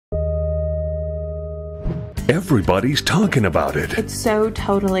everybody's talking about it. It's so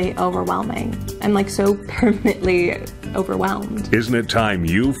totally overwhelming. I'm like so permanently overwhelmed. Isn't it time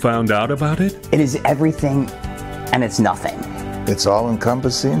you found out about it? It is everything and it's nothing. It's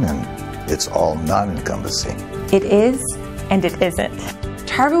all-encompassing and it's all non-encompassing. It is and it isn't.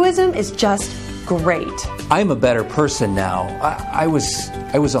 Tarvuism is just great. I'm a better person now. I was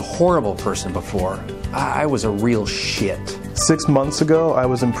a horrible person before. I was a real shit. 6 months ago, I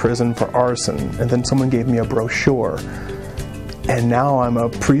was in prison for arson, and then someone gave me a brochure. And now I'm a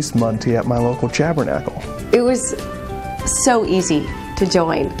priest Monty at my local tabernacle. It was so easy to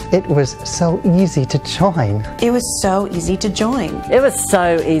join. It was so easy to join. It was so easy to join. It was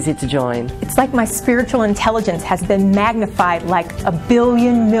so easy to join. It's like my spiritual intelligence has been magnified like 1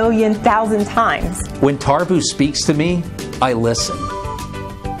 billion, million, thousand times. When Tarvu speaks to me, I listen.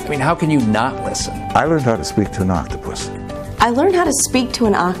 I mean, how can you not listen? I learned how to speak to an octopus. I learned how to speak to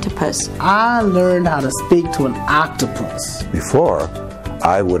an octopus. I learned how to speak to an octopus. Before,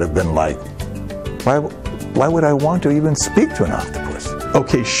 I would have been like, why would I want to even speak to an octopus?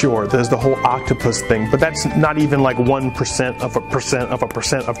 Okay, sure, there's the whole octopus thing, but that's not even like 1% of a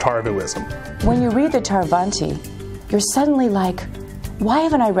percent of Tarvuism. When you read the Tarvanti, you're suddenly like, why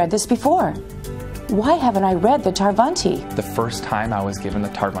haven't I read this before? Why haven't I read the Tarvanti? The first time I was given the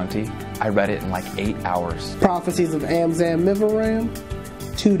Tarvanti, I read it in like 8 hours. Prophecies of Amzam Mivaram,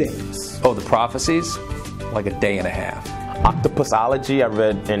 2 days. Oh, the prophecies? Like a day and a half. Octopusology I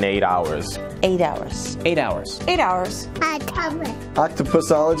read in 8 hours. 8 hours. 8 hours. 8 hours.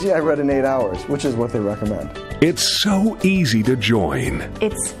 Octopusology I read in 8 hours, which is what they recommend. It's so easy to join.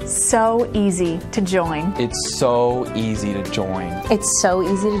 It's so easy to join. It's so easy to join. It's so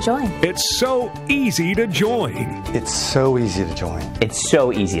easy to join. It's so easy to join. It's so easy to join. It's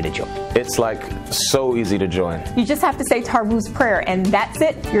so easy to join. It's like so easy to join. You just have to say Tarvu's prayer, and that's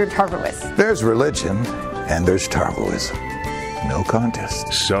it, you're a Tarvuist. There's religion and there's Tarvuism. No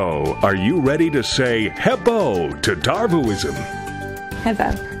contest. So, are you ready to say Hebbo to Tarvuism?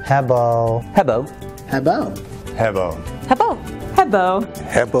 Hebbo. Hebbo. Hebbo. Hebbo. Hebbo. Hebbo. Hebbo.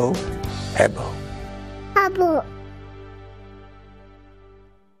 Hebbo. Hebbo. Hebbo.